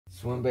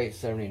Swimbait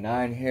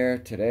 79 here.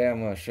 Today I'm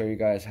going to show you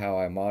guys how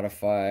I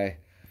modify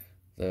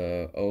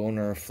the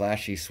owner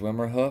flashy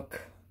swimmer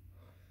hook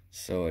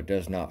so it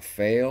does not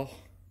fail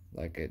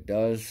like it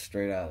does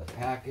straight out of the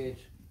package,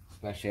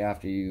 especially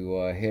after you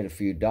hit a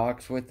few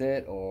docks with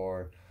it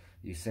or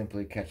you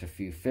simply catch a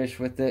few fish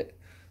with it.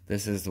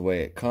 This is the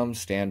way it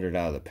comes standard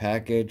out of the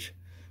package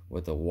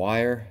with a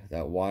wire.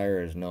 That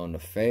wire is known to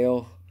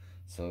fail,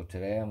 so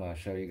today I'm going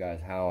to show you guys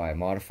how I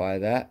modify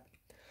that.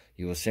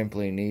 You will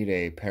simply need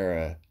a pair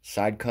of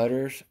side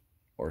cutters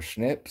or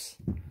snips,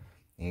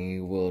 and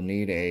you will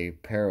need a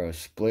pair of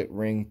split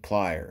ring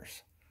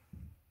pliers.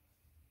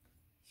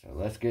 So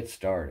let's get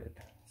started.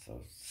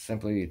 So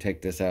simply you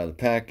take this out of the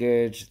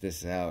package.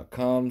 This is how it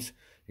comes.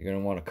 You're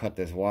going to want to cut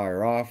this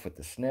wire off with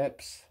the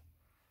snips.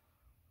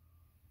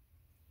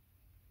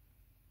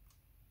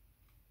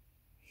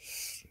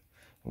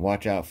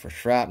 Watch out for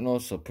shrapnel,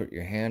 so put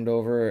your hand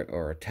over it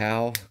or a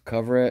towel,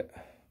 cover it.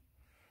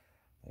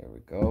 There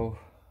we go.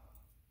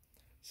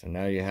 So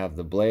now you have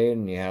the blade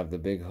and you have the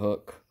big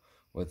hook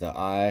with the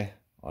eye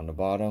on the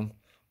bottom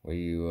where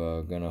you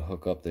are going to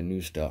hook up the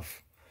new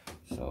stuff.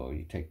 So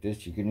you take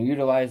this, you can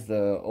utilize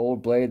the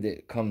old blade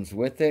that comes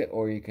with it,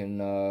 or you can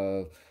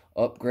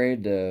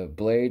upgrade the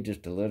blade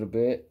just a little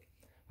bit.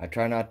 I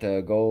try not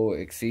to go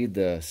exceed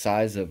the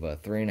size of a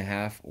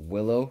 3.5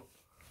 willow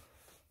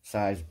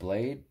size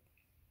blade.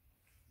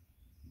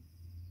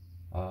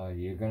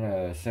 You're going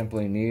to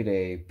simply need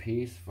a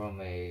piece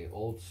from a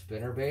old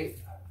spinnerbait.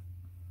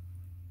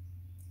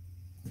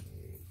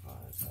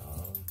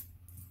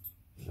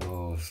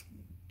 So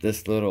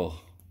this little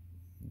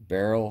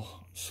barrel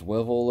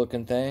swivel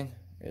looking thing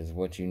is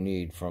what you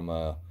need from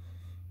a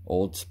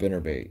old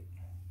spinnerbait,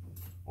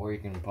 or you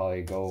can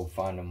probably go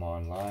find them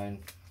online,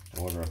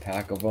 order a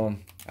pack of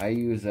them. I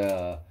use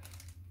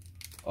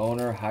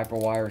owner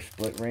hyperwire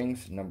split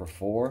rings number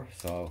 4,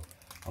 so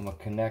I'm gonna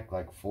connect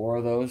like 4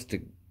 of those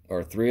to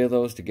or 3 of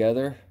those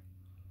together,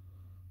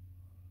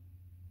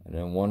 and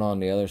then one on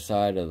the other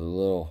side of the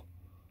little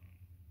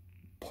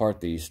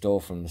part that you stole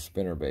from the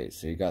spinnerbait.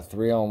 So you got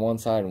 3 on one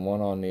side and 1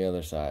 on the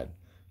other side,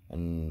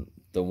 and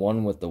the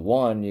one with the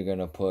 1 you're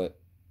gonna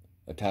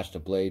attach the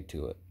blade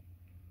to it.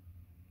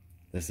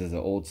 This is an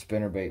old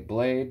spinnerbait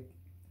blade,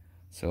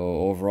 so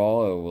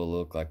overall it will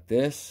look like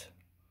this.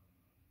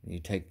 You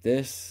take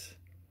this,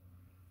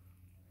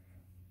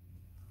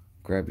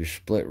 grab your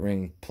split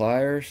ring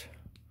pliers,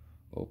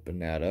 open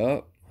that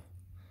up,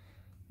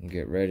 and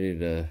get ready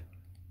to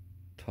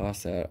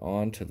toss that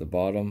onto the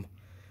bottom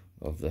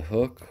of the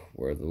hook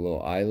where the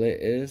little eyelet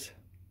is.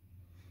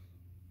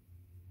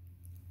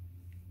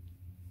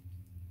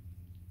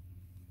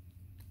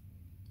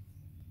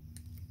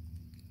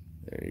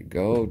 There you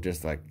go,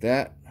 just like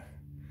that.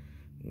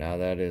 Now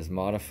that is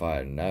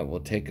modified, and that will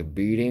take a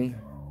beating.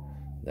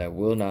 That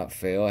will not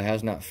fail. It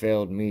has not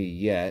failed me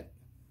yet.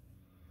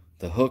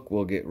 The hook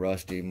will get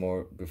rusty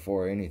more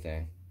before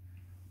anything.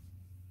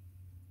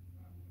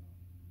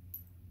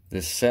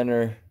 This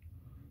center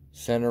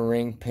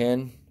ring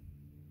pin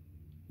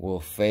will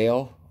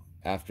fail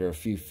after a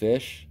few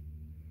fish,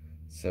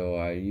 so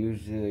I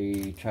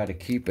usually try to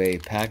keep a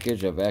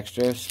package of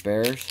extra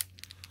spares,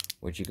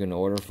 which you can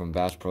order from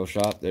Bass Pro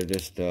Shop. They're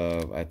just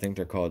I think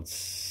they're called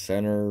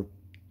center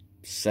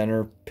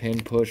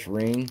pin push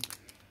ring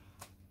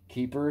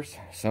keepers,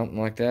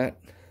 something like that.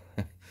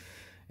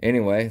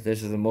 Anyway,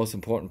 this is the most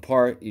important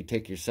part. You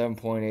take your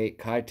 7.8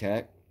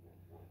 Kitech,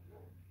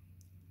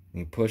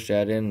 you push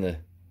that in the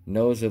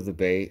nose of the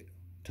bait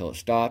till it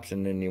stops,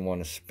 and then you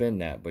want to spin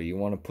that, but you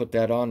want to put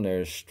that on there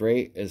as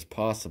straight as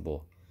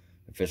possible.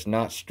 If it's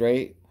not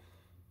straight,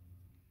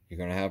 you're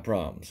gonna have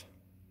problems.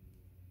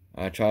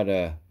 I try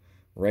to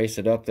race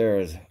it up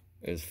there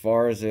as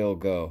far as it'll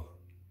go.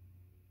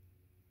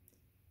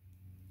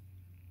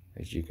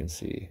 As you can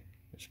see,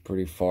 it's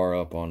pretty far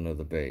up onto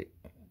the bait.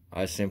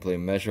 I simply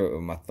measure it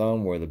with my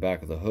thumb where the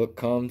back of the hook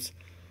comes,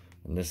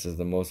 and this is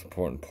the most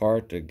important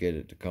part, to get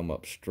it to come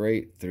up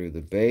straight through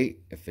the bait.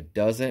 If it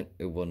doesn't,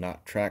 it will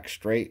not track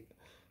straight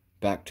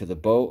back to the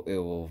boat. It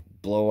will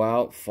blow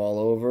out, fall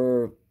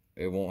over.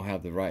 It won't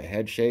have the right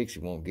head shakes.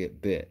 You won't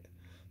get bit.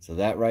 So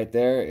that right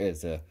there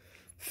is a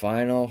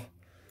final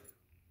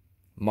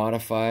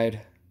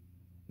modified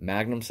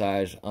magnum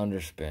size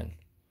underspin.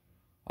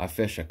 I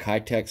fish a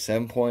Kitech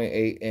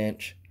 7.8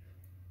 inch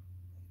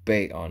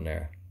bait on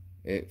there.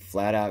 It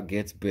flat out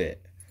gets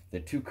bit. The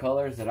 2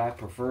 colors that I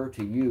prefer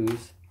to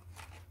use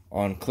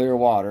on clear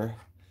water,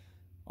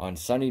 on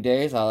sunny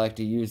days, I like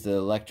to use the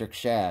electric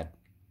shad.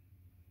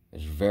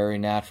 It's very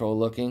natural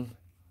looking.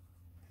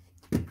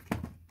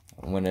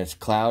 When it's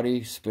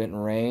cloudy, spitting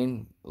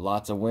rain,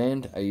 lots of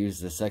wind, I use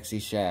the sexy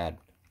shad.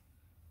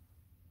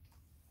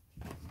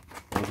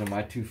 Those are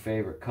my 2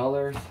 favorite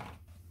colors.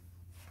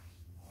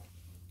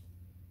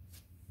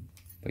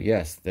 But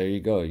yes, there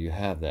you go. You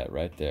have that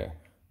right there.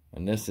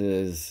 And this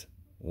is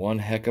one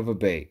heck of a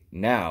bait.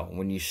 Now,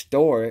 when you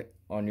store it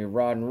on your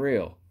rod and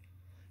reel,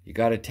 you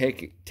got to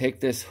take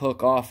this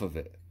hook off of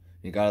it.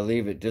 You got to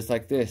leave it just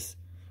like this.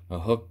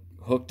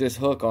 Hook this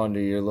hook onto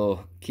your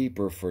little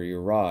keeper for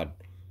your rod.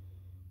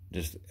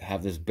 Just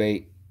have this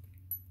bait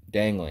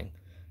dangling.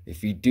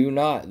 If you do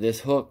not,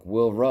 this hook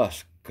will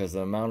rust because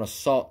the amount of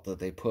salt that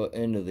they put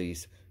into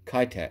these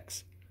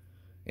Kitex.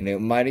 And it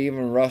might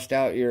even rust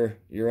out your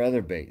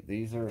other bait.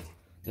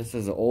 This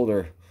is an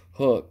older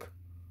hook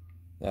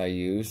that I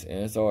use, and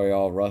it's already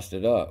all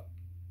rusted up.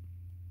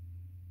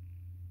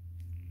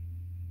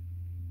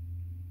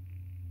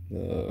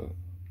 The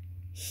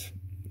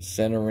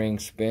center ring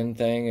spin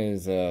thing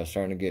is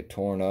starting to get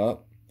torn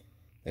up.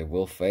 They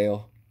will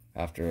fail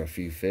after a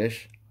few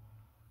fish.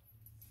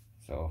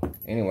 So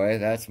anyway,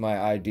 that's my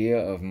idea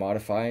of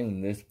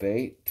modifying this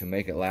bait to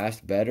make it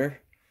last better,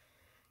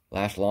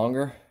 last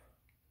longer.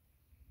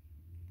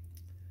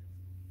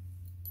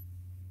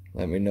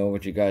 Let me know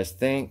what you guys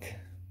think.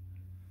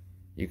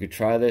 You could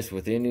try this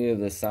with any of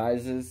the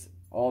sizes,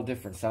 all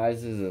different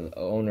sizes of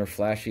owner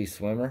flashy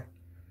swimmer,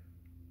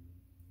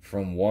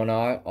 from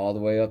 1/0 all the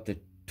way up to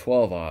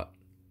 12/0,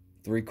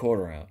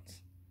 3/4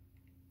 ounce.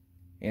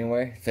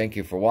 Anyway, thank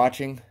you for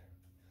watching.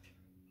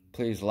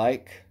 Please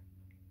like,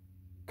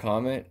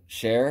 comment,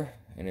 share,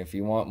 and if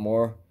you want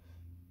more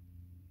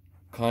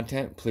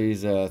content,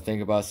 please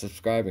think about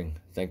subscribing.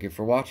 Thank you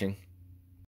for watching.